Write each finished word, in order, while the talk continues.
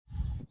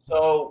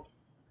So,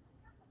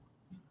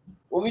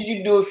 what would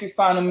you do if you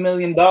found $1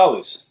 million?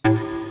 I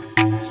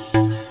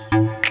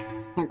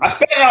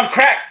spent it on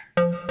crack.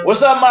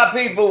 What's up, my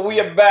people? We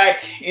are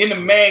back in the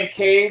man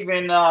cave,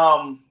 and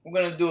we're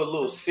gonna do a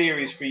little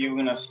series for you.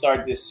 We're gonna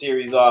start this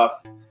series off.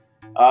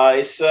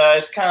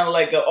 It's kind of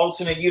like an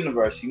alternate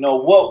universe. You know,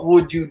 what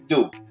would you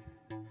do?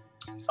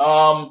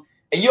 And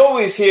you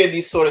always hear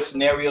these sort of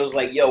scenarios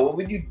like, yo, what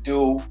would you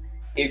do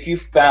if you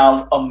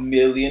found $1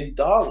 million,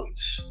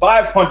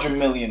 $500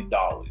 million?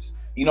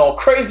 You know, a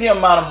crazy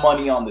amount of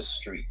money on the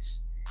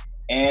streets.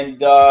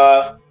 And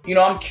you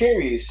know, I'm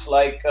curious,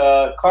 like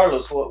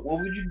Carlos, what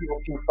would you do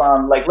if you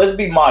found, like, let's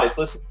be modest.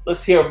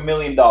 Let's hear $1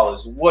 million.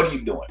 What are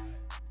you doing?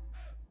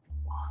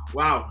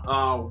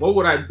 Wow. What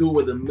would I do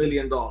with $1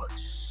 million?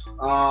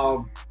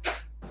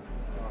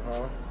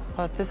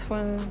 About this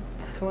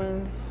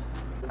one,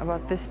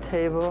 about this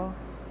table,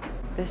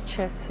 this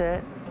chess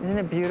set. Isn't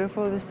it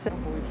beautiful? This set?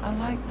 I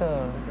like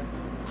those.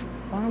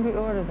 Why don't we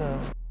order those?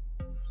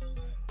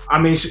 I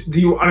mean,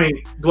 do I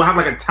have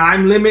like a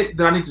time limit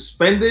that I need to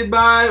spend it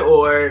by,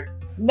 or?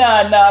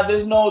 Nah.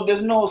 There's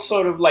no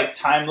sort of like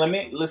time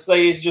limit. Let's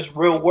say it's just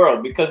real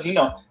world, because you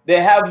know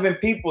there have been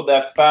people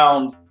that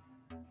found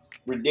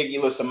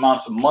ridiculous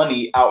amounts of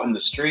money out in the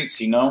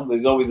streets. You know,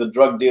 there's always a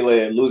drug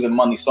dealer losing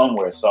money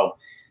somewhere. So,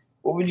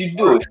 what would you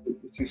do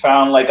if you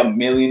found like $1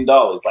 million,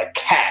 like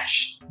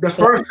cash? The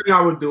first thing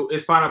I would do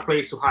is find a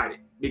place to hide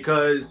it,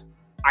 because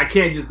I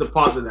can't just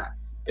deposit that.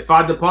 If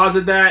I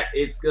deposit that,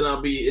 it's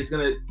gonna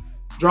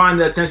draw in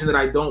the attention that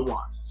I don't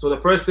want. So the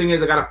first thing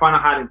is I gotta find a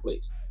hiding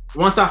place.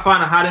 Once I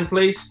find a hiding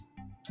place,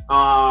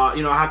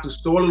 you know, I have to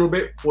store a little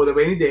bit for the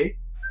rainy day,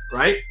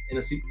 right, in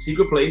a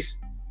secret place.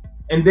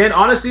 And then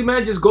honestly,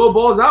 man, just go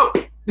balls out.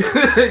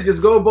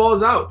 Just go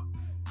balls out.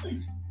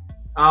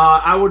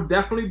 I would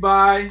definitely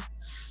buy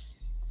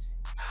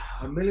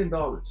 $1 million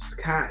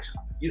cash.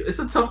 You know, it's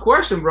a tough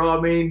question, bro. I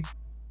mean,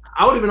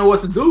 I wouldn't even know what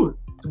to do,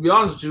 to be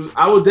honest with you.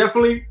 I would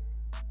definitely,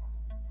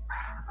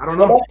 I don't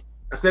know.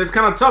 I said it's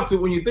kind of tough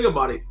when you think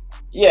about it.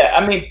 Yeah,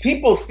 I mean,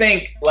 people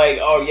think like,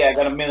 oh yeah, I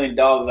got $1 million,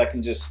 I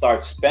can just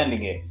start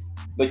spending it,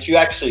 but you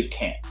actually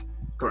can't.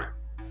 Correct.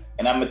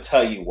 And I'm gonna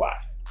tell you why.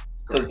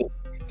 Because the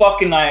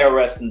fucking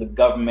IRS and the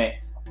government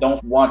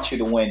don't want you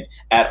to win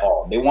at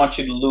all. They want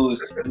you to lose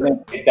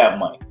and take that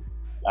money.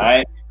 All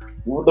right.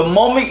 The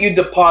moment you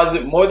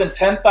deposit more than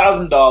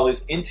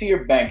 $10,000 into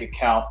your bank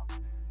account,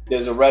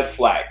 there's a red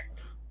flag.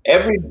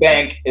 Every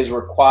bank is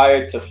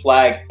required to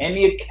flag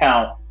any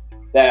account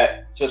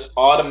that just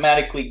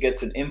automatically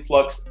gets an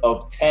influx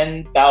of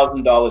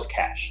 $10,000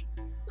 cash.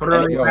 Put it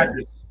on your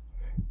address.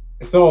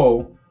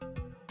 So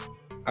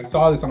I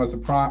saw this on the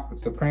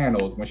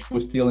Sopranos when she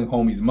was stealing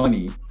homie's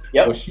money.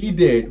 Yep. What she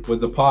did was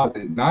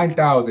deposit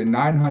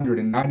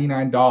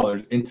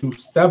 $9,999 into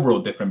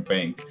several different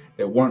banks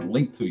that weren't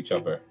linked to each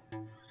other.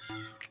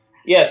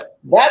 Yes,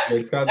 that's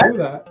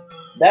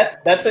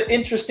an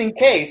interesting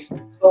case.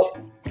 So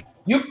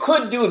you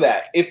could do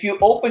that if you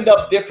opened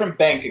up different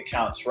bank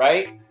accounts,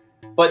 right?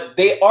 But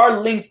they are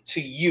linked to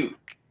you,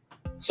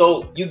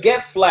 so you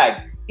get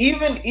flagged.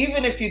 Even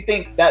if you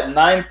think that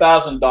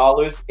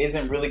 $9,000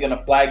 isn't really gonna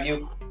flag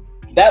you,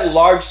 that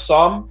large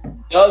sum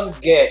does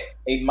get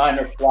a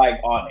minor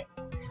flag on it.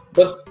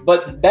 But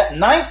that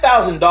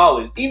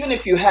 $9,000, even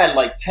if you had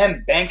like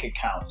 10 bank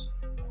accounts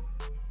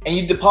and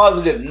you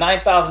deposited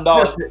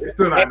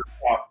 $9,000,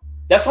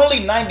 that's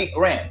only 90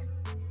 grand.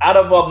 Out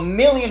of $1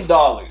 million,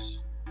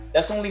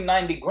 that's only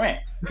 90 grand.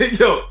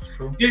 Yo,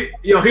 he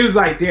was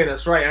like, damn,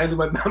 that's right. I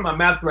didn't do my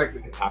math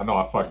correctly. I know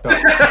I fucked up.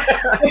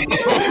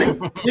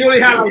 You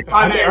only had like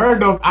I didn't earn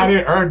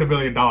the $1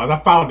 million. I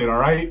found it, all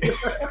right?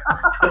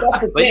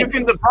 But you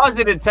can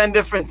deposit it 10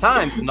 different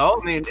times, no?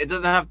 I mean, it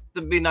doesn't have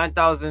to be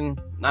 9,000.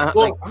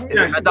 Well,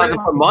 is it 9,000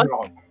 per month?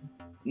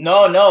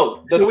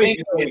 No. The thing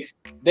is,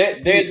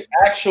 there's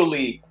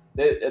actually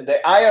the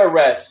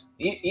IRS,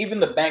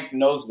 even the bank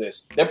knows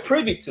this. They're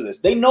privy to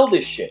this. They know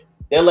this shit.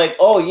 They're like,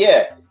 oh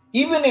yeah,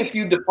 even if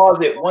you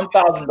deposit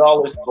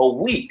 $1,000 a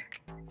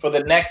week for the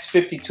next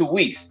 52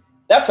 weeks,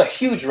 that's a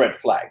huge red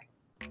flag.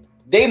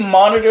 They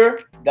monitor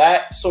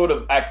that sort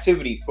of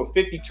activity for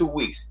 52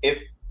 weeks.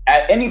 If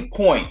at any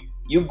point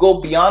you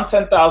go beyond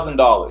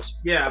 $10,000,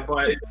 yeah,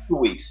 but 2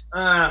 weeks.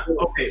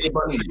 Okay,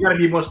 but you gotta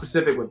be more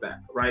specific with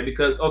that, right?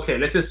 Because okay,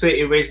 let's just say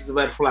it raises a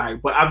red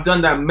flag, but I've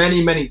done that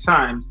many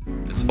times.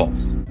 It's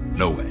false.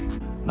 No way.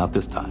 Not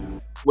this time.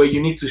 Where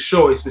you need to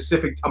show a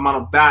specific amount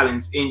of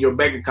balance in your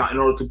bank account in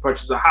order to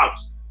purchase a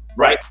house,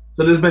 right?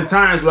 So there's been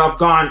times where I've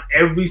gone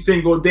every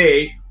single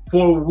day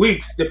for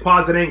weeks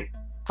depositing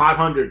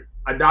 $500,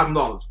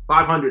 $1,000,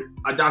 $500,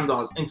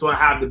 $1,000 until I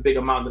have the big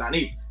amount that I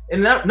need,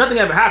 and nothing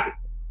ever happened.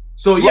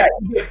 So yeah,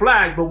 you get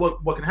flagged, but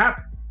what can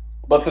happen?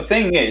 But the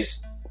thing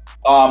is,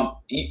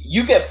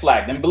 you get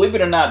flagged, and believe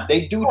it or not,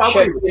 they do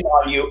check in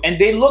on you, and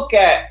they look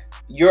at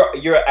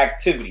your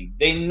activity.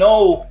 They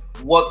know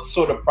what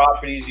sort of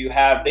properties you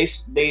have. They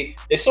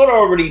sort of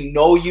already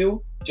know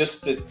you,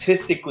 just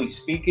statistically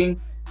speaking.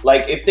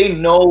 Like if they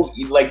know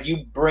like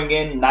you bring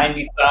in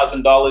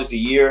 $90,000 a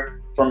year,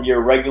 from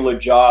your regular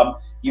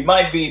job. You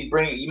might be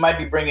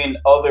bringing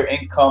other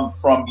income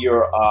from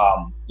your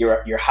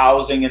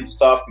housing and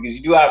stuff, because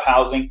you do have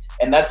housing,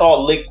 and that's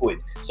all liquid.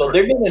 So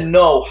they're gonna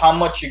know how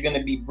much you're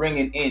gonna be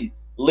bringing in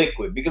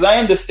liquid, because I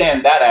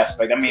understand that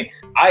aspect. I mean,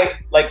 I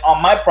like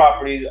on my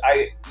properties,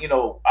 I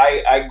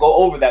go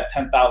over that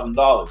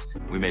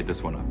 $10,000. We made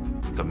this one up.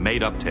 It's a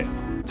made-up tale.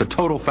 It's a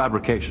total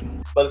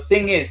fabrication. But the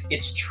thing is,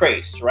 it's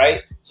traced,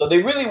 right? So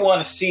they really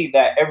want to see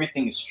that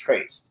everything is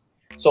traced.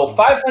 So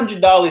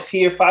 $500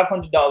 here,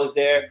 $500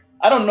 there.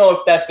 I don't know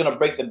if that's going to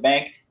break the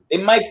bank. They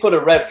might put a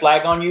red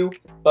flag on you,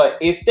 but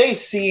if they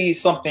see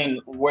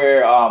something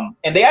where,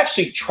 and they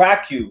actually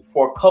track you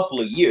for a couple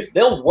of years,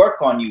 they'll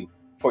work on you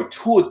for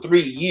 2 or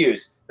 3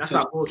 years. That's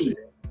not bullshit.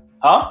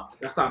 Huh?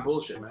 That's not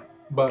bullshit, man.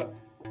 But,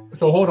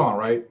 so hold on,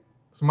 right?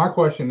 So my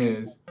question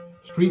is,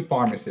 street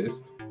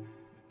pharmacists,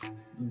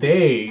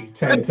 they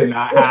tend to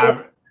not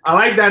have I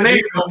like that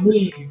name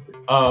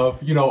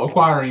of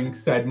acquiring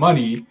said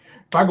money.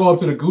 If I go up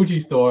to the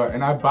Gucci store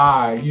and I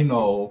buy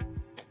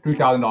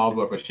 $3,000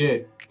 worth of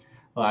shit,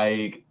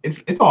 like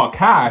it's all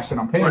cash and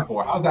I'm paying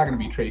for it. How's that going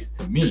to be traced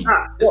to me? It's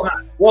not.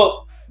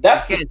 Well,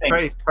 that's you the can't thing.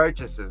 trace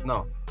purchases.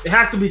 No, It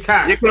has to be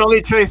cash. you can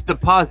only trace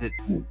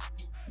deposits.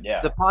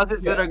 Yeah.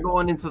 Deposits that are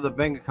going into the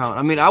bank account.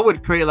 I mean, I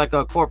would create like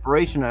a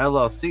corporation or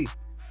LLC.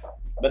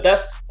 But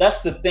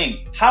that's the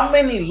thing. How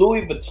many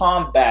Louis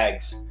Vuitton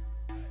bags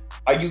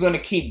are you going to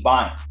keep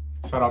buying?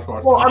 Shout out to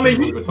our Well, I sponsor,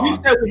 mean, Louis we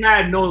Vuitton. said we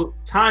had no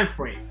time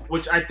frame,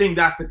 which I think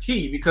that's the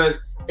key. Because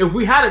if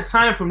we had a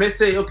time frame, let's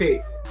say,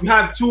 okay, you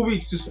have 2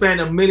 weeks to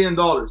spend $1 million,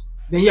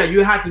 then yeah,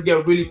 you have to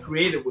get really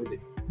creative with it.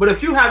 But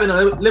if you have a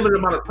limited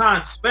amount of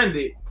time to spend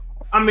it,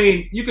 I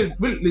mean, you can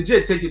really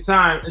legit take your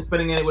time and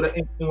spending it in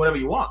whatever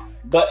you want.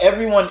 But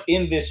everyone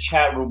in this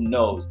chat room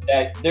knows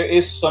that there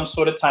is some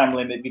sort of time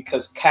limit,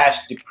 because cash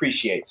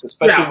depreciates,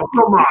 especially. Yeah,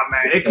 come on,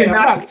 man. It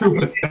cannot. That's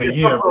 2% a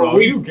year, bro.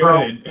 You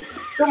good?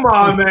 Come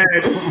on, man.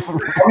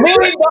 $1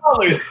 million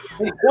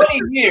in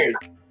 20 years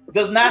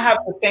does not have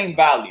the same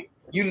value.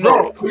 You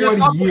know, Bro, we're 20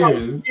 talking about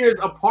years. years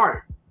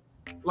apart.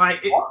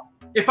 Like,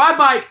 if I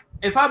buy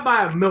a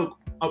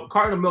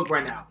carton of milk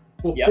right now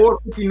for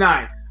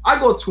 $4.59, I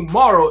go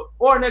tomorrow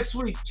or next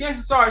week,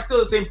 chances are it's still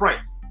the same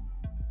price.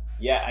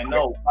 Yeah, I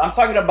know. I'm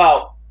talking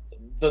about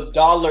the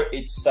dollar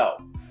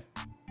itself.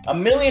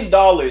 $1 million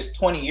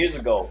 20 years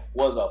ago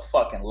was a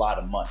fucking lot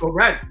of money.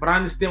 Correct, but I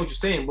understand what you're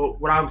saying. But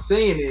what I'm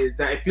saying is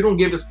that if you don't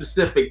give a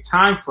specific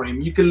time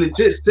frame, you can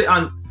legit sit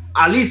on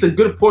at least a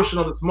good portion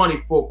of this money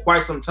for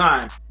quite some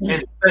time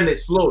and spend it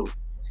slowly.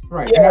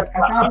 Right. Yeah, If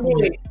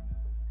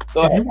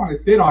you want to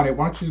sit on it,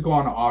 why don't you just go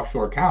on an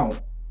offshore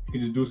account? You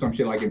can just do some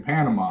shit like in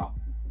Panama.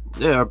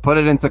 Yeah, or put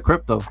it into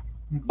crypto.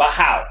 But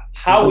how?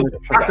 How would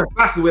That's the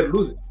fastest way to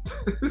lose it.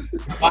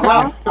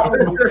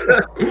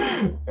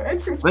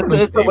 It's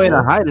It's the way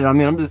to hide it. I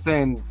mean, I'm just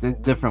saying there's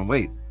different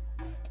ways.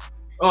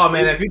 Oh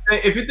man, if you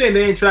think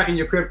they ain't tracking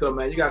your crypto,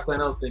 man, you got something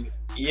else thinking.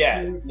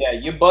 Yeah,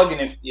 you're bugging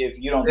if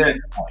you don't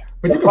think.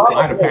 But you can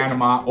fly to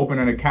Panama, open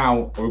an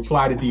account, or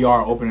fly to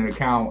DR, open an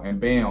account, and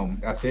bam,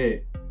 that's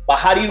it. But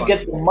how do you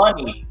get the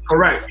money?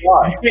 Correct.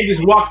 You can't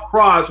just walk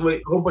across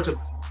with a whole bunch of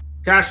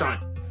cash on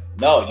you.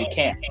 No, you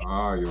can't.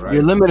 Oh, you're right.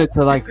 You're limited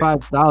to like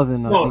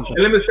 5,000. No,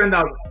 the limit's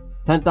 10,000.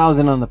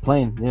 10,000 on the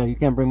plane. Yeah, you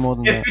can't bring more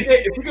than that.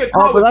 If you get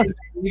caught with it,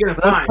 you're gonna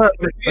fine. But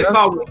if you get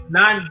caught with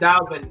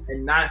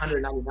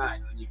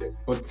 9,999, you good.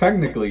 Well,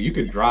 technically, you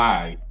could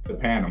drive to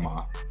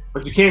Panama.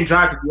 But you can't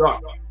drive to New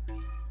York.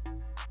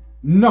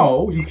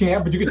 No, you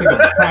can't. But you can take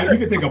a you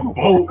can take a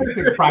boat. You can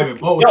take a private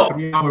boat. A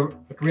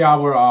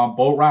 3-hour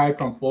boat ride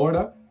from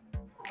Florida.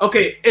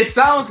 Okay, it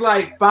sounds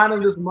like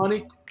finding this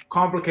money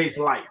complicates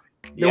life.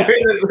 Yeah.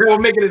 We're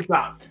making it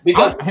sound.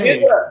 Because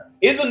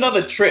here's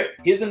another trip.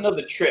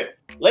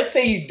 Let's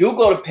say you do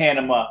go to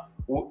Panama.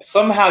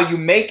 Somehow you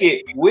make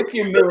it with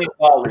your $1 million.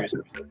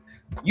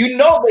 You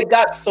know they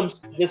got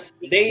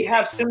they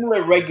have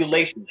similar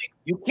regulations.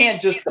 You can't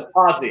just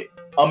deposit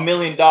 $1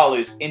 million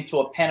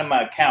into a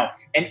Panama account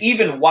and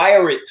even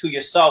wire it to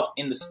yourself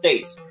in the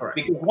States. Correct.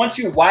 Because once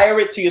you wire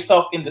it to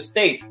yourself in the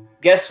States,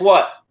 guess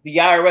what? The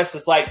IRS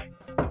is like,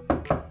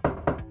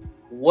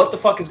 what the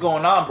fuck is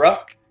going on, bro?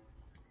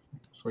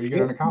 So you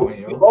get an account,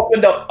 You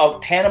opened up a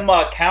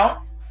Panama account.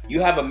 You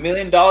have $1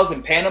 million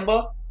in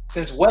Panama.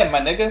 Since when, my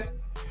nigga?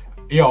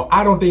 Yo,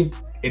 I don't think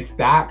it's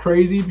that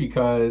crazy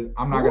because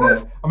I'm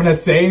gonna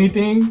say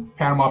anything.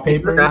 Panama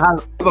Papers,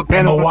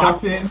 Emma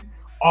Watson,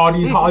 all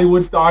these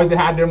Hollywood stars that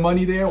had their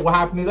money there. What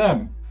happened to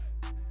them?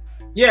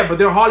 Yeah, but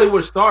they're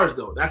Hollywood stars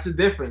though. That's the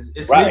difference.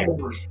 It's right. legal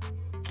money.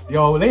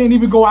 Yo, they didn't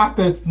even go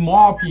after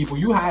small people.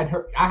 I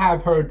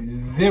have heard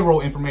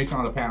zero information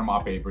on the Panama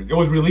Papers. It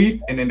was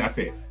released and then that's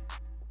it.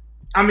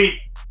 I mean,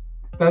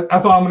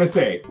 that's all I'm gonna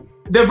say.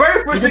 The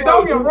very first thing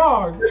tell me I'm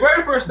wrong. The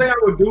very first thing I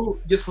would do,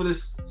 just for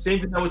this same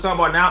thing that we're talking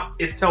about now,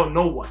 is tell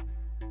no one.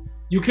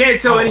 You can't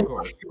tell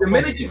anyone. The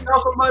minute you tell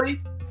somebody,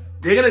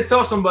 they're gonna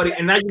tell somebody,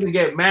 and now you're gonna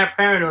get mad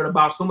paranoid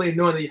about somebody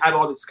knowing that you have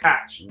all this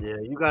cash. Yeah,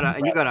 you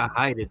gotta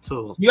hide it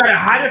too. You gotta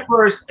hide it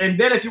first, and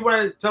then if you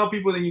want to tell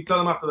people, then you tell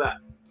them after that.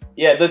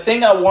 Yeah, the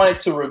thing I wanted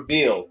to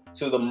reveal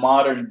to the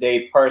modern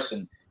day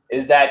person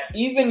is that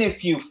even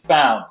if you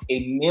found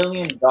 $1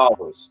 million,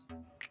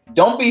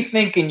 don't be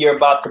thinking you're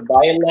about to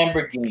buy a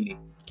Lamborghini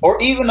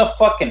or even a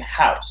fucking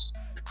house.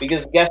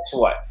 Because guess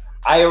what?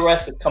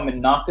 IRS is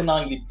coming knocking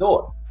on your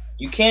door.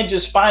 You can't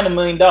just find $1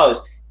 million.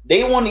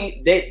 They want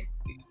to,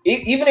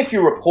 even if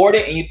you report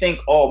it and you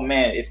think, oh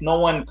man, if no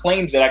one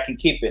claims it, I can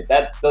keep it.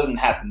 That doesn't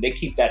happen. They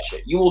keep that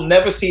shit. You will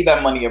never see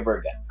that money ever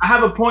again. I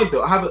have a point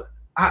though. I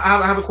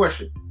have a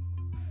question.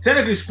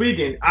 Technically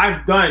speaking,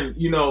 I've done,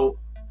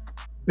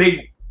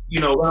 big,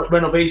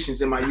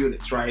 renovations in my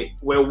units, right?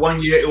 Where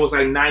 1 year it was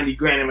like 90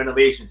 grand in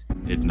renovations.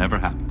 It never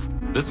happened.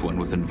 This one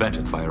was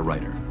invented by a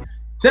writer.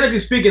 Technically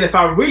speaking, if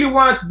I really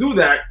wanted to do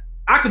that,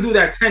 I could do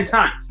that 10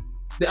 times.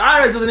 The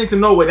IRS doesn't need to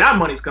know where that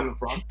money's coming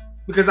from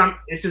because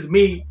it's just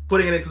me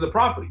putting it into the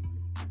property.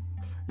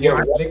 Yeah, how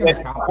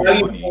are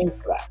you paying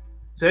for that?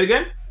 Say it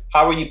again?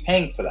 How are you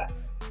paying for that?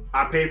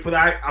 I paid for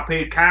that. I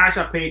paid cash.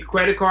 I paid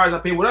credit cards. I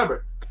paid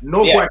whatever.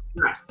 No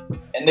question asked.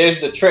 And there's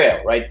the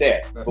trail right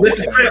there.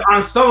 Listen,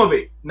 on some of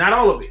it, not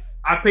all of it.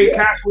 I paid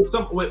cash with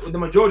the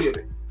majority of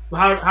it. So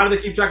how do they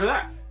keep track of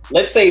that?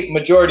 Let's say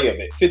majority of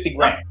it, 50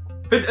 grand.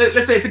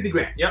 Let's say 50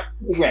 grand. Yep.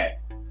 50 grand.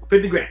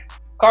 50 grand.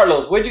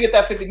 Carlos, where'd you get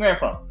that 50 grand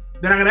from?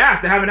 They're not gonna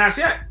ask. They haven't asked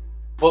yet.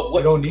 But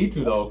you don't need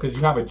to though, because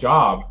you have a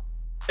job.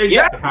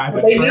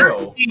 Exactly.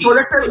 So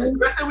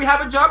let's say we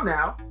have a job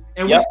now,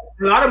 and we spend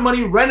a lot of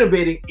money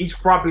renovating each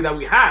property that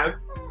we have.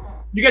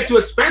 You get too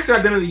expensive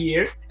at the end of the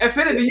year.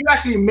 Infinity, you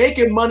actually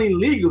making money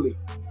legally.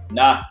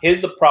 Nah, here's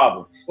the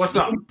problem. What's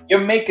up?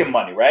 You're making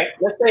money, right?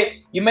 Let's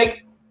say you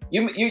make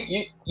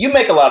you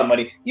make a lot of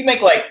money. You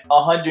make like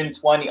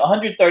 $120,000,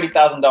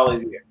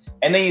 $130,000 a year,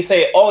 and then you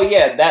say, "Oh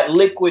yeah, that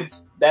liquid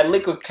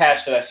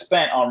cash that I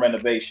spent on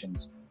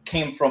renovations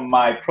came from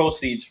my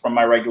proceeds from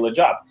my regular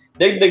job."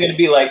 They're gonna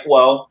be like,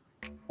 "Well,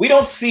 we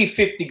don't see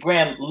 50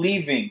 grand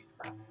leaving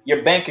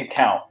your bank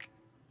account,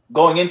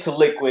 going into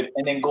liquid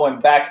and then going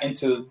back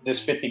into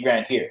this 50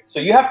 grand here. So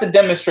you have to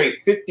demonstrate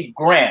 50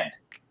 grand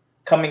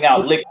coming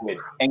out liquid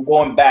and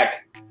going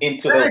back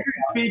into the."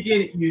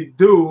 Speaking, you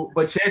do,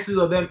 but chances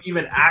of them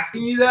even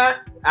asking you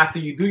that after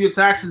you do your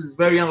taxes is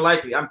very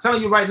unlikely. I'm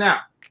telling you right now.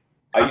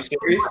 Are you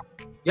serious?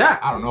 Yeah.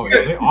 I don't know.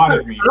 They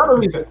honored me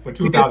for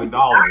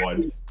 $2,000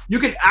 once. You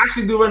can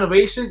actually do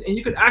renovations, and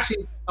you can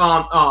actually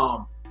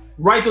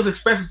write those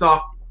expenses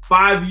off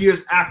 5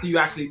 years after you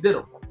actually did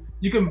them.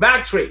 You can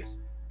backtrace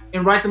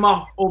and write them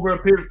off over a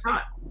period of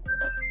time.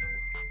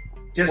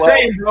 Just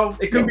saying, bro,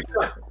 it could be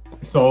done.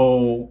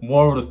 So,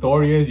 moral of the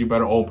story is, you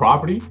better own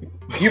property.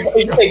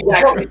 Exactly.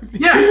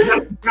 Yeah,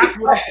 that's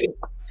right.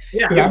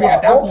 Yeah, I mean,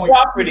 at that point,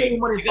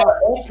 you got to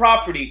own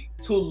property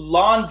to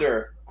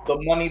launder the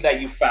money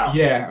that you found.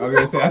 Yeah, I was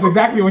gonna say that's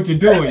exactly what you're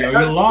doing, yo.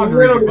 You're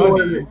laundering the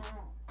money.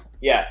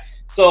 Yeah.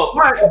 So,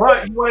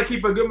 but you want to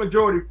keep a good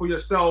majority for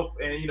yourself,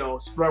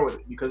 and spread with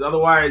it, because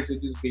otherwise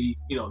it'd just be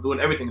doing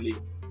everything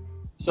illegal.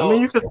 So I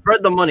mean, you can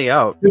spread the money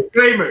out.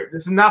 Disclaimer: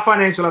 this is not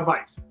financial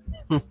advice.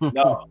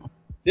 No,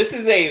 this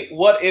is a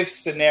what if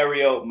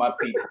scenario, my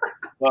people.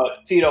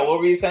 Tito, what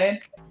were you saying?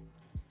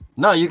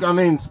 No,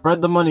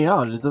 spread the money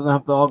out. It doesn't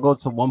have to all go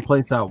to one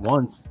place at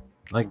once.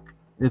 Like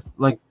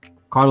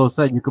Carlos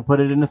said, you could put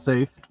it in a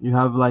safe. You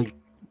have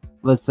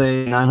let's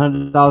say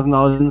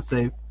 $900,000 in the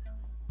safe.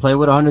 Play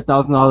with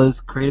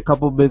 $100,000. Create a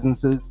couple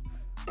businesses.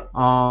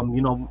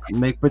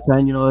 Make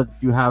pretend that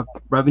you have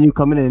revenue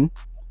coming in.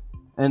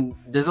 And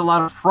there's a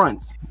lot of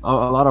fronts, a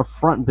lot of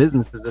front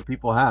businesses that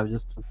people have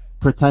just to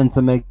pretend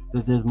to make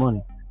that there's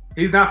money.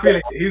 He's not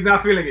feeling it. He's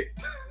not feeling it.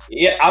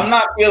 Yeah, I'm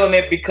not feeling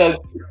it because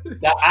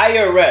the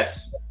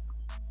IRS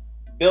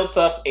built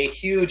up a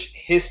huge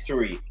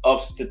history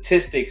of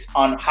statistics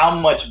on how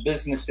much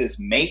businesses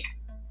make,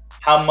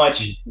 how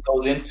much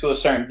goes into a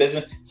certain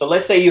business. So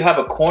let's say you have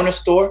a corner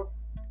store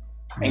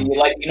and you're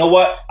like, you know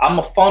what? I'm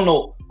going to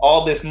funnel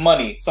all this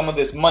money, some of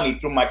this money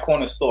through my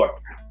corner store.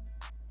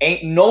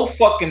 Ain't no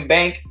fucking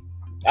bank.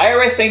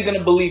 IRS ain't going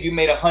to believe you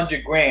made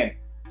 100 grand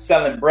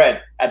selling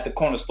bread at the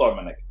corner store,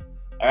 my nigga.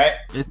 All right?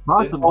 It's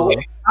possible.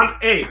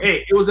 Hey,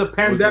 it was a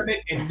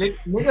pandemic and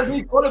niggas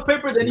need toilet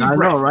paper. They need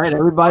bread. I know, right?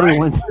 Everybody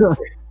went to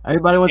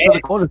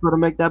the corner store to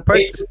make that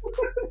purchase.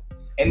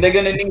 And they're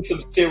gonna need some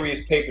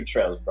serious paper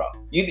trails, bro.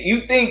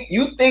 You think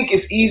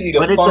it's easy to?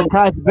 But it's a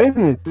cash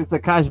business. It's a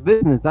cash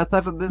business. That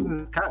type of business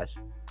is cash.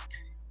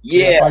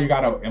 Yeah. That's why you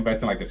gotta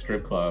invest in like a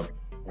strip club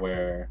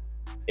where.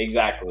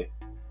 Exactly.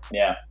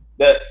 Yeah.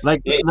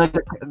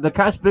 The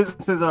cash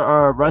businesses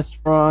are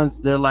restaurants.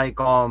 They're like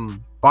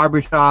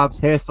barbershops,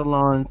 hair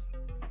salons.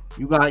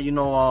 You got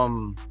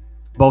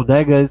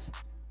bodegas.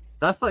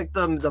 That's like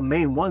the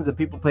main ones that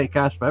people pay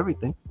cash for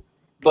everything.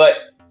 But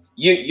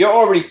you're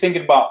already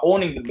thinking about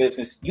owning the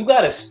business. You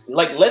gotta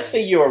let's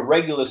say you're a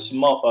regular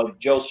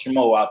Joe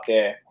Schmo out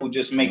there who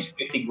just makes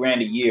 50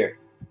 grand a year.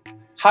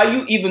 How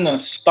you even gonna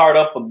start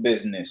up a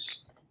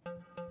business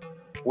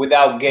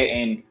without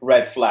getting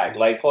red flag?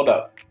 Like, hold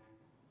up.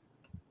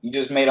 You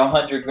just made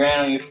 100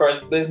 grand on your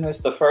first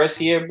business the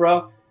first year,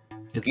 bro.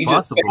 It's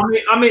possible.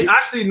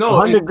 Actually, no.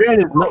 100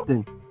 grand is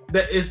nothing.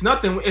 that is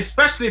nothing,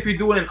 especially if you're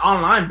doing an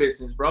online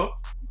business, bro.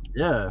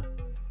 Yeah.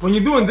 When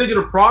you're doing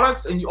digital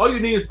products and all you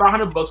need is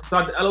 $500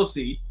 without the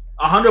LLC,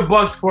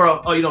 $100 for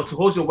to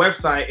host your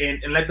website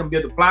and let them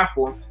build the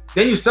platform.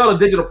 Then you sell a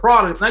digital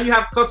product. Now you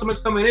have customers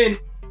coming in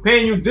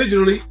paying you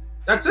digitally.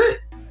 That's it.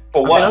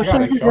 For what? I'm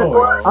sure you can get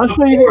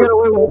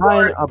away with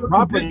buying a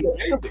property.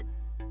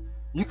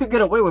 You could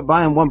get away with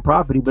buying one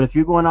property, but if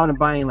you're going out and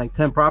buying like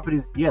 10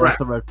 properties, yeah,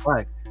 that's a red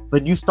flag.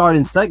 But you start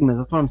in segments.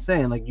 That's what I'm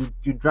saying. Like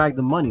you drag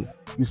the money.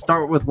 You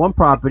start with one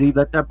property,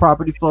 let that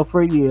property flow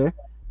for a year.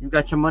 You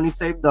got your money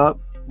saved up.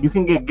 You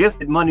can get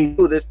gifted money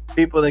too. There's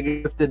people that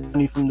get gifted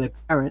money from their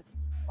parents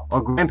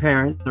or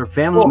grandparents or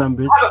family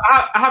members.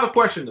 I have a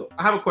question though.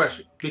 I have a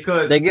question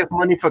because they give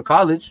money for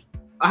college.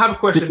 I have a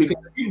question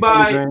because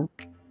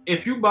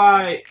if you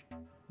buy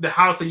the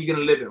house that you're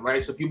gonna live in,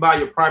 right? So if you buy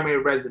your primary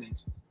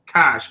residence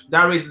cash,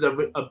 that raises a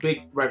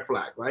big red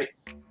flag, right?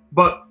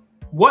 But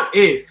what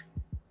if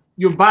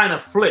you're buying a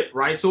flip,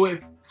 right? So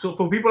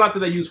for people out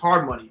there that use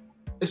hard money,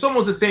 it's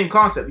almost the same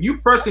concept. You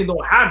personally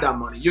don't have that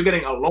money. You're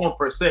getting a loan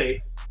per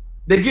se.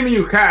 They're giving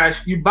you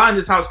cash. You buying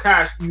this house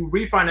cash. You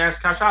refinance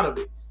cash out of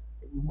it.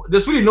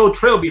 There's really no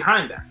trail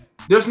behind that.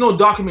 There's no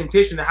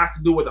documentation that has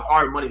to do with the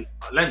hard money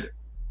lender.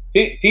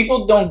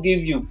 People don't give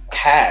you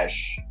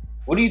cash.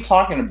 What are you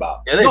talking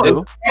about? Yeah, they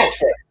do.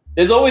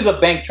 There's always a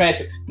bank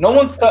transfer. No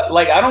one cut.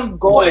 Like I don't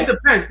go. Well, it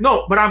depends.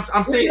 No, but I'm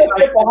saying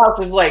like, the house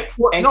is like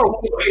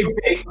no,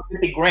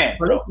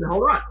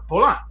 $50,000.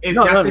 Hold on.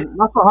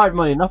 Not for hard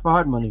money. Not for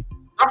hard money.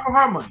 Not for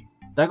hard money.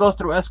 That goes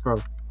through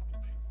escrow.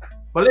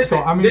 But listen,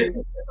 so, I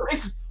mean,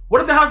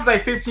 what if the house is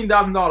like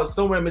 $15,000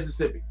 somewhere in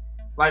Mississippi,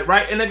 like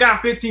right? And I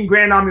got 15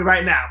 grand on me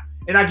right now,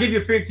 and I give you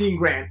 15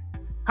 grand.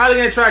 How are they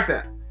gonna track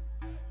that?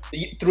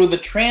 Through the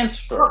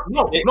transfer.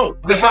 No.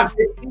 But if I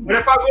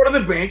go to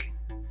the bank,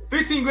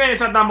 15 grand is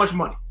not that much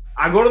money.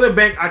 I go to the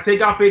bank, I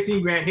take out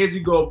 15 grand. Here's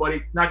you go,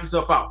 buddy. Knock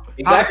yourself out.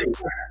 Exactly.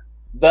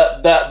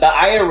 The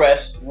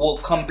IRS will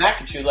come back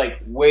at you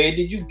like, where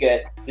did you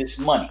get this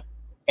money?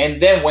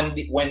 And then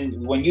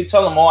when you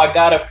tell them, oh, I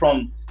got it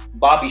from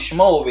Bobby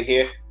Schmo over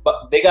here,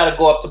 but they got to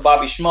go up to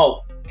Bobby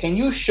Schmo. Can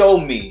you show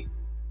me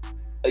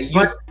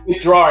you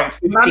withdrawing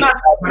 $15,000?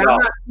 I'm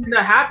not seeing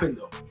that happen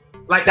though.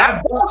 Like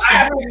that,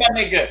 my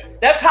nigga.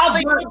 That's how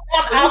they do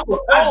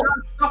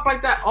stuff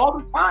like that all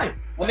the time.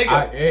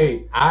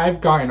 I've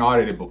gotten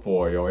audited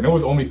before, yo, and it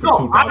was only for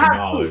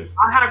 $2,000.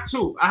 I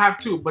have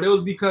two, but it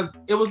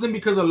wasn't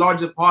because of large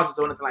deposits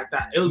or anything like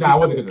that. It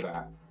wasn't because of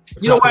that.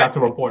 You know what?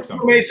 To report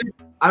something.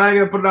 I'm not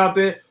gonna put it out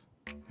there.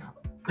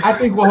 I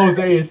think what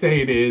Jose is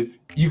saying is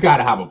you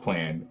gotta have a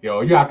plan, yo.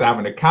 You have to have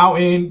an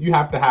accountant. You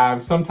have to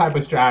have some type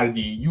of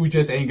strategy. You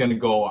just ain't gonna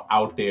go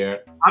out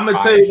there. I'm gonna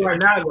tell you right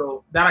now,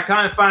 though, that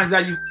accountant finds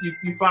out you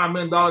find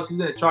 $1 million, he's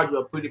gonna charge you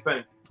a pretty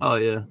penny. Oh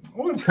yeah,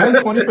 10,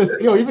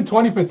 20%, yo, even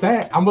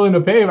 20%. I'm willing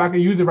to pay if I can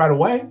use it right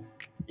away.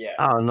 Yeah,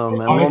 I don't know,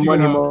 man. More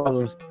money, more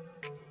dollars.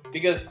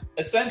 Because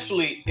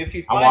essentially, if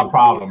you find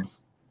problems.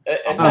 I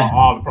want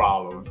all the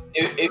problems.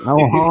 If you find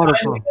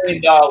 $1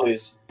 million,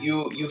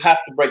 you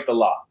have to break the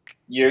law.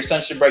 You're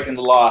essentially breaking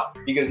the law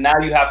because now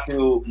you have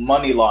to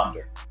money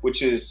launder,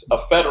 which is a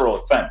federal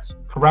offense.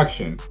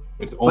 Correction.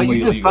 It's only but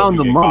you just found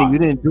the money. You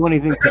didn't do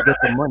anything to get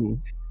the money.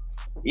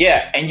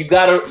 Yeah, and you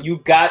got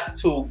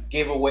to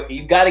give away.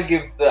 You got to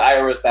give the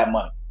IRS that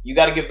money. You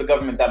got to give the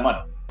government that money.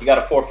 You got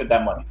to forfeit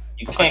that money.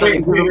 You can't.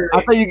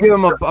 I thought you give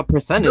them a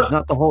percentage,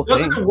 not the whole thing.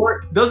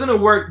 Doesn't it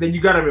work? Then you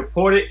got to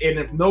report it, and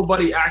if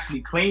nobody actually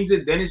claims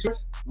it, then it's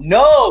yours.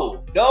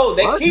 No,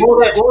 they keep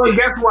it. Well,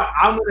 guess what?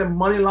 I'm gonna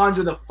money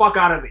launder the fuck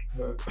out of it.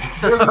 I'm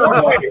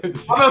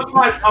gonna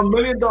find $1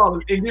 million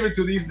and give it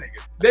to these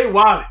niggas. They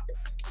want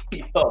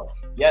it. Yo,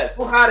 yes.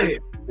 Fuck out of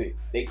here.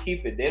 They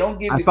keep it. They don't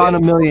give. I found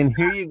 $1 million.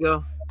 Here you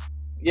go.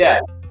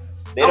 Yeah.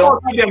 They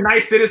don't be a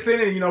nice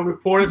citizen and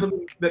reporting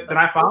something that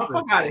I found.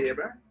 Fuck out of here,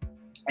 bro.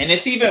 And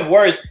it's even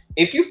worse.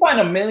 If you find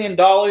 $1 million in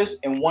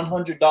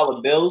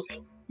 $100 bills,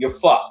 you're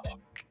fucked.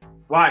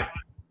 Why?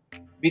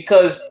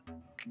 Because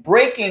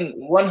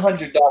breaking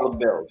 $100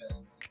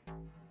 bills,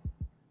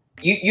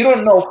 you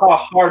don't know how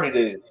hard it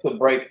is to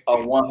break a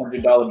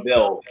 $100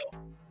 bill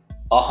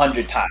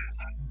 100 times.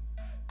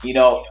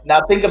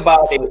 Now think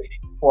about it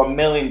for $1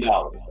 million.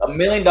 $1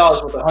 million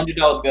with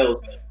 $100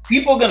 bills.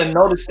 People are gonna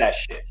notice that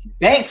shit.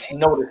 Banks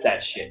notice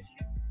that shit.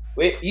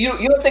 Wait, you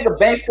don't think a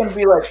bank's gonna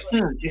be like,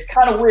 it's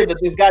kind of weird that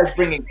this guy's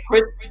bringing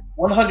crisp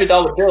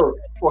 $100 bills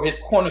for his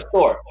corner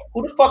store.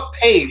 Who the fuck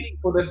pays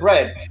for their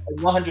bread in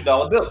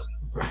 $100 bills?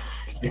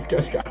 You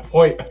just got a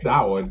point on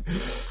that one.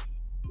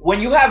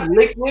 When you have a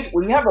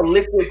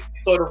liquid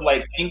sort of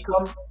like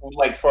income,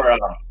 like for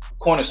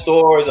corner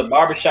stores, a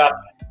barbershop,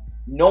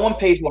 no one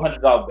pays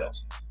 $100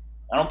 bills.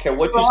 I don't care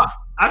what you say.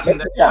 I've seen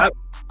that. Yeah,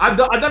 I've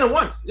done it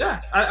once.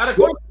 Yeah, at a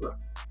corner store.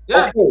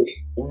 Yeah, okay.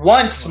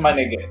 Once, my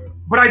nigga.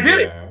 But I did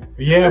it.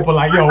 Yeah, but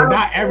like, yo,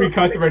 not every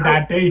customer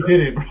that day did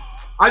it, bro.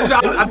 I've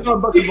done a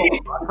bunch of balls.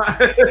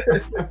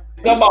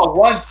 Talk about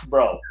once,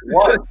 bro.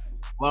 Once.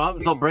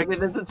 Well, so break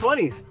it into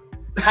 20s.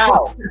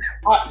 How?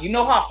 You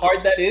know how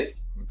hard that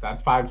is?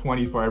 That's 5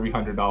 20s for every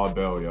 $100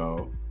 bill,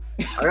 yo.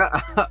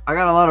 I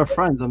got a lot of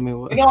friends. I mean,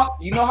 what?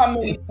 You know how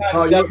many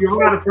times you're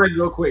running out of friends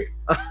real quick.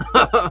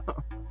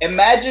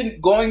 Imagine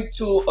going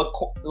to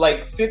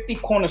 50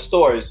 corner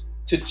stores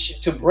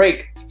to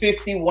break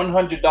 50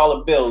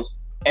 $100 bills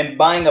and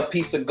buying a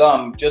piece of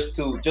gum just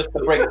to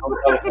break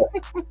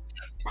those.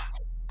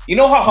 You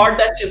know how hard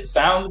that shit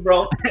sounds,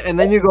 bro? And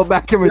then you go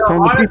back and return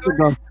the piece of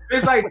gum. If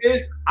it's like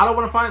this, I don't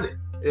want to find it.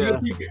 Yeah.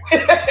 You keep it.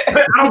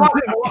 I don't want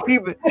to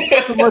keep it.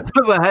 Too much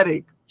of a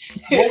headache.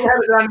 What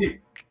headache do I need?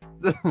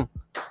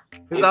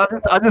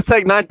 I'll just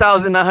take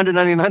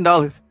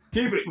 $9,999.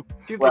 Keep it.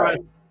 Keep it right.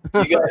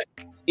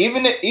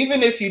 Even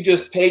if you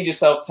just paid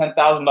yourself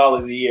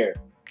 $10,000 a year,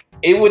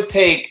 it would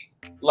take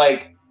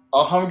like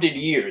 100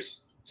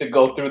 years to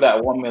go through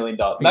that $1 million.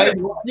 Yeah,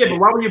 but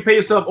why would you pay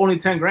yourself only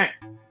 10 grand?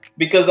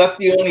 Because that's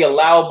the only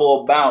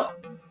allowable amount.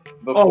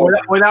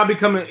 Without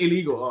becoming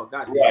illegal. Oh,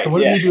 God. Right, so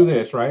what if you do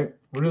this, right?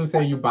 What if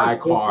say you buy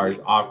cars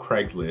off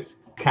Craigslist,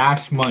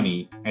 cash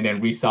money, and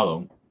then resell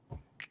them?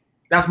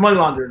 That's money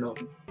laundering, though.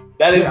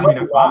 That is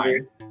money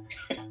laundering.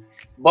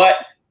 But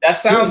that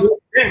sounds...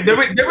 There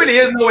really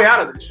is no way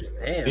out of this shit.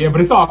 Damn. Yeah,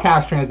 but it's all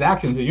cash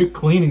transactions, so you're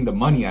cleaning the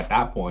money at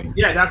that point.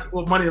 Yeah, that's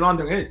what money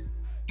laundering is.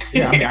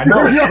 Yeah, I mean, I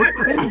know.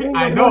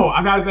 I know.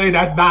 I'm not saying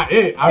that's not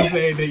it. I'm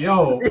saying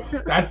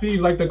that, that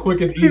seems like the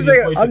quickest,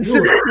 easiest way to do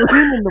it.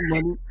 The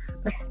money.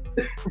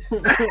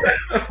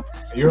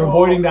 You're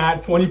avoiding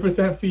that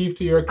 20% fee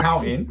to your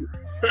accountant.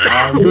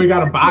 You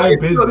got to buy a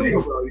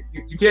business.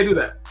 You can't do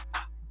that.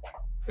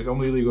 It's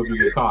only illegal if you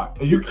get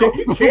caught. You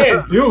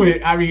can't do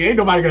it. I mean, ain't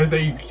nobody gonna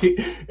say you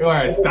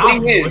can't.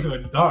 Stop you once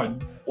it's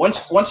done.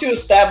 Once you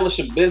establish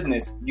a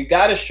business, you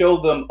got to show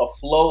them a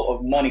flow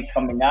of money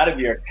coming out of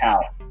your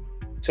account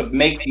to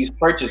make these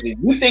purchases.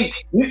 You think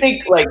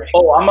like,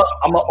 oh,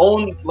 I'm a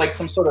own like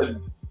some sort of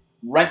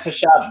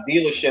rent-a-shop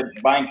dealership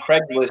buying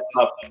Craigslist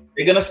stuff.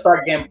 They're gonna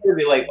start getting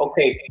privy. Like,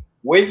 okay,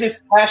 where's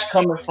this cash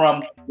coming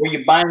from? Where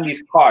you're buying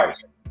these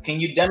cars? Can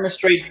you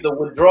demonstrate the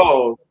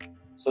withdrawals?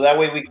 So that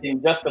way we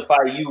can justify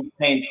you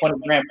paying 20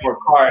 grand for a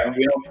car and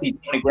we don't see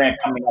 20 grand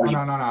coming out.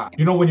 No.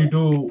 You know when you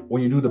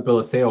do the bill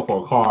of sale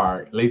for a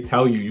car, they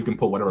tell you can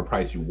put whatever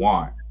price you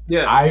want.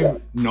 Yeah.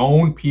 I've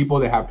known people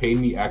that have paid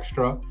me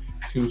extra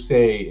to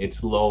say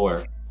it's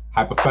lower,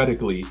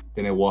 hypothetically,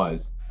 than it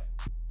was.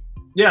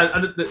 Yeah,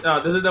 I did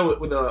that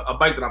with a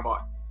bike that I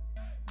bought.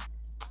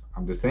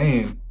 I'm just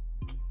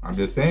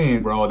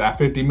saying, bro. That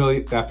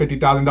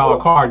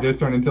 $50,000 car just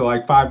turned into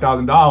like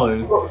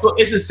 $5,000. So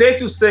it's safe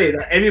to say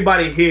that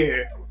everybody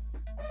here,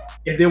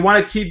 if they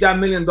want to keep that $1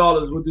 million,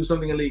 will do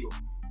something illegal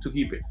to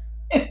keep it.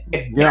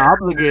 Yeah,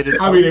 obligated.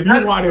 I mean, if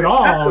you want it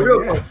all,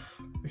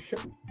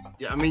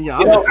 yeah. I mean, yeah,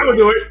 I would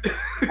do it.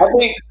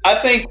 I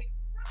think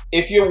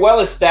if you're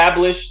well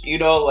established,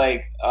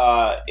 like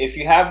if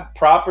you have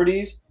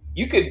properties,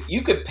 you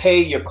could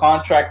pay your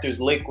contractors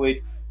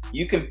liquid.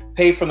 You can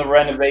pay for the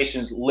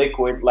renovations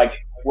liquid,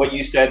 like what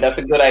you said. That's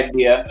a good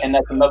idea, and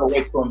that's another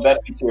way to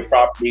invest into your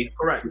property.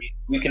 Correct.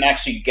 We can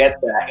actually get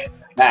that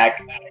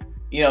back.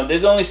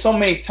 There's only so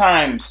many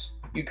times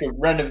you can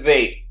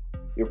renovate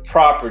your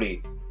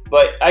property,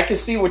 but I can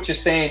see what you're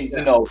saying.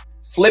 Yeah.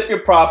 Flip your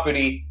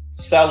property,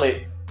 sell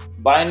it,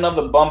 buy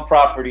another bum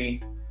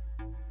property,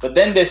 but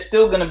then they're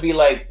still gonna be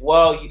like,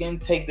 well, you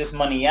didn't take this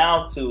money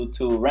out to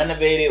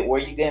renovate it.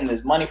 Where are you getting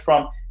this money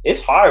from?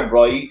 It's hard,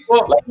 bro.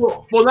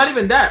 Well, not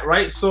even that,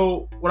 right?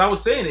 So what I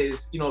was saying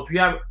is, if you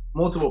have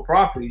multiple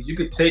properties, you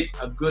could take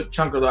a good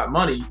chunk of that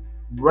money,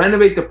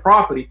 renovate the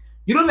property.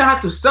 You don't even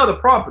have to sell the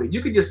property.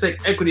 You could just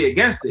take equity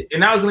against it,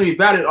 and now it's going to be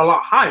valued a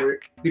lot higher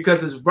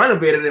because it's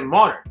renovated and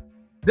modern.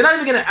 They're not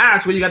even going to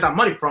ask where you got that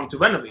money from to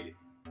renovate it.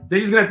 They're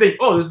just going to think,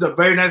 oh, this is a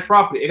very nice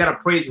property. It got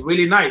appraised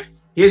really nice.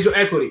 Here's your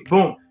equity.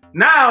 Boom.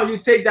 Now you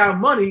take that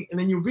money and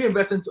then you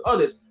reinvest into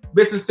others.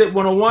 Business tip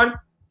 101,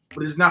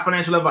 but it's not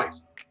financial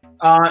advice.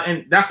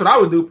 And that's what I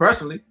would do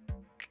personally.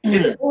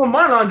 It's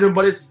money laundering,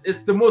 but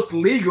it's the most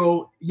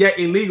legal yet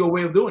illegal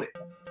way of doing it.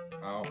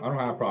 I don't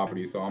have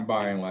property, so I'm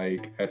buying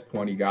like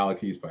S20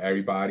 Galaxies for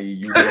everybody.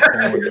 You get a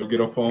phone, you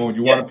get a phone.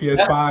 You want a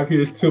PS5?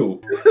 Here's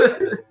 2.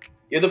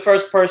 You're the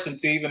first person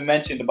to even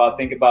mention about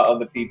thinking about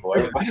other people.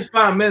 I just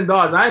found $1 million.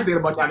 I ain't thinking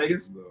about y'all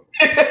niggas.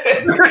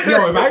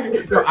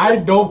 I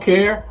don't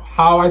care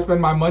how I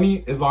spend my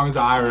money as long as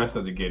the IRS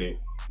doesn't get it.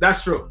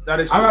 That's true. That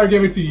is true. I'm gonna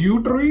give it to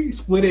you 3,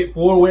 split it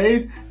 4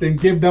 ways, then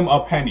give them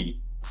a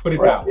penny. Put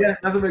it down. Yeah,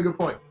 that's a very good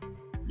point.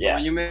 Yeah.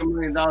 When you make $1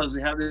 million,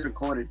 we have it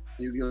recorded.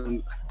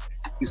 You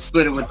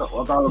split it with all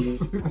of them.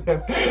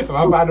 If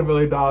I find $1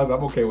 million,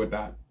 I'm okay with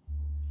that.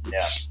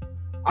 Yeah.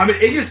 I mean,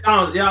 it just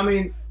sounds. Yeah, I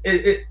mean,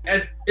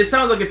 it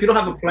sounds like if you don't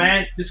have a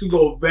plan, this could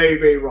go very,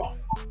 very wrong.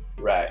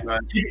 Right.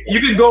 You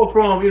could go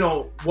from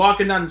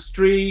walking down the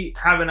street,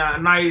 having a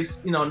nice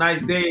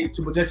day,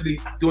 to potentially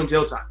doing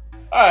jail time.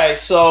 All right,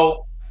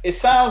 so it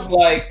sounds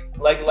like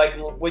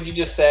what you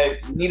just said.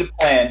 You need a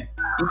plan.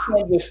 You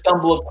can't just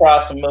stumble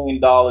across $1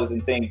 million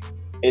and think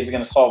it's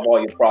gonna solve all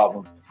your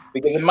problems,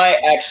 because it might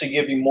actually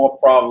give you more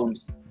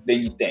problems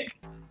than you think.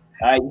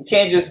 All right, you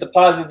can't just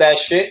deposit that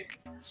shit.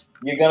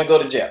 You're gonna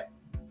go to jail.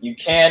 You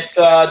can't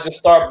just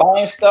start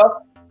buying stuff.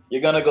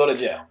 You're gonna go to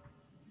jail.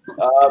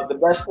 The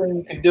best thing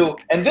you can do,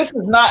 and this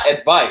is not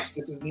advice.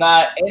 This is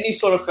not any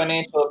sort of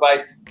financial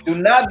advice. Do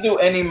not do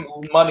any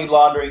money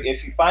laundering.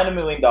 If you find $1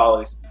 million,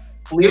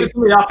 please give it to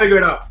me. I'll figure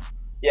it out.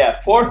 Yeah,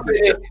 forfeit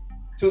it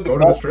to the go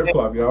to the strip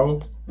club,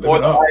 yo. Or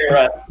the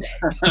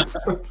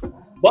IRS.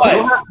 But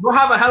we'll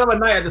have a hell of a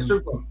night at the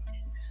strip club.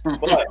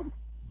 But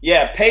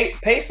yeah,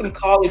 pay some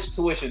college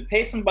tuition.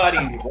 Pay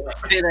somebody's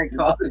Pay that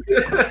college.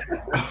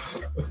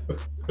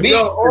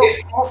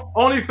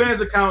 OnlyFans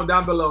account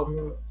down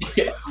below.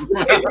 Yeah.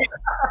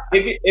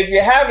 If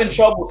you're having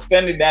trouble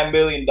spending that $1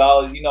 million,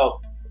 you know,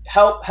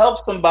 help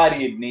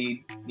somebody in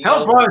need.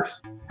 Help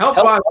us.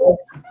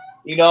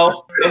 You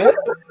know,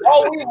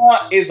 all we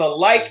want is a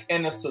like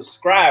and a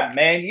subscribe,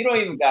 man. You don't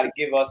even got to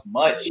give us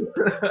much.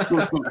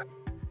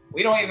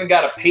 We don't even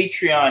got a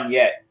Patreon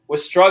yet. We're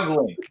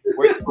struggling.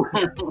 We're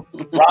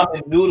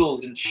ramen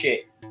noodles and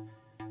shit. All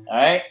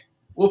right?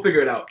 We'll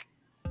figure it out.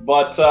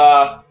 But,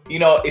 you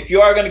know, if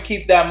you are going to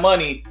keep that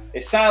money,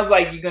 it sounds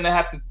like you're going to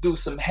have to do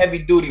some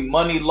heavy-duty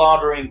money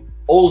laundering,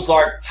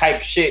 Ozark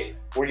type shit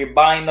where you're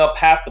buying up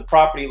half the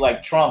property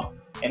like Trump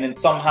and then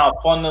somehow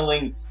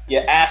funneling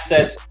your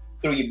assets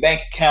through your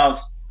bank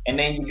accounts, and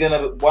then you're going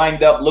to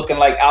wind up looking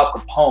like Al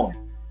Capone.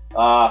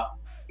 But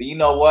you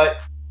know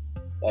what?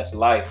 That's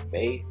life,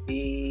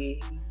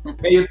 baby.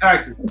 Pay your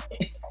taxes.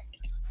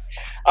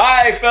 All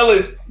right,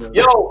 fellas.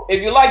 Yo,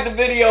 if you like the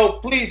video,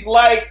 please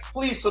like,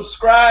 please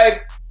subscribe.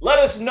 Let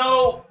us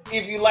know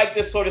if you like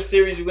this sort of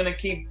series. We're going to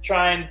keep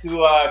trying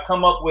to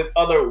come up with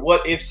other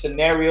what-if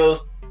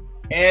scenarios.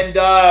 And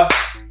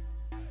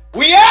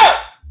we out!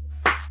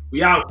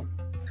 We out.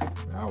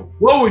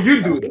 What would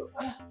you do, though?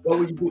 What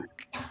would you do?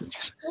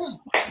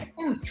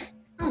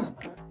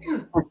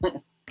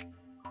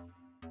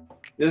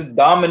 This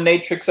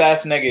dominatrix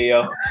ass nigga,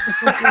 yo.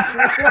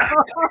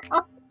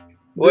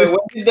 Wait,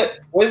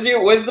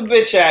 where's the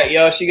bitch at,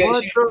 yo? She bring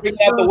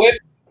out the whip.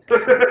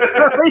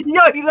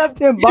 Yo, he left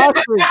him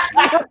boxing.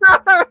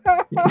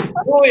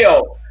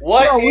 Julio,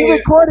 what? Yo, we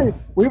recorded.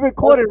 We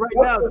recorded right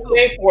now. What's the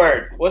safe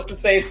word? What's the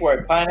safe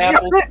word?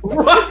 Pineapple.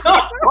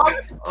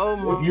 Oh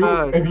my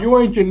God. If you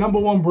ain't your number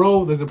one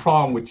bro, there's a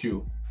problem with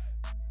you.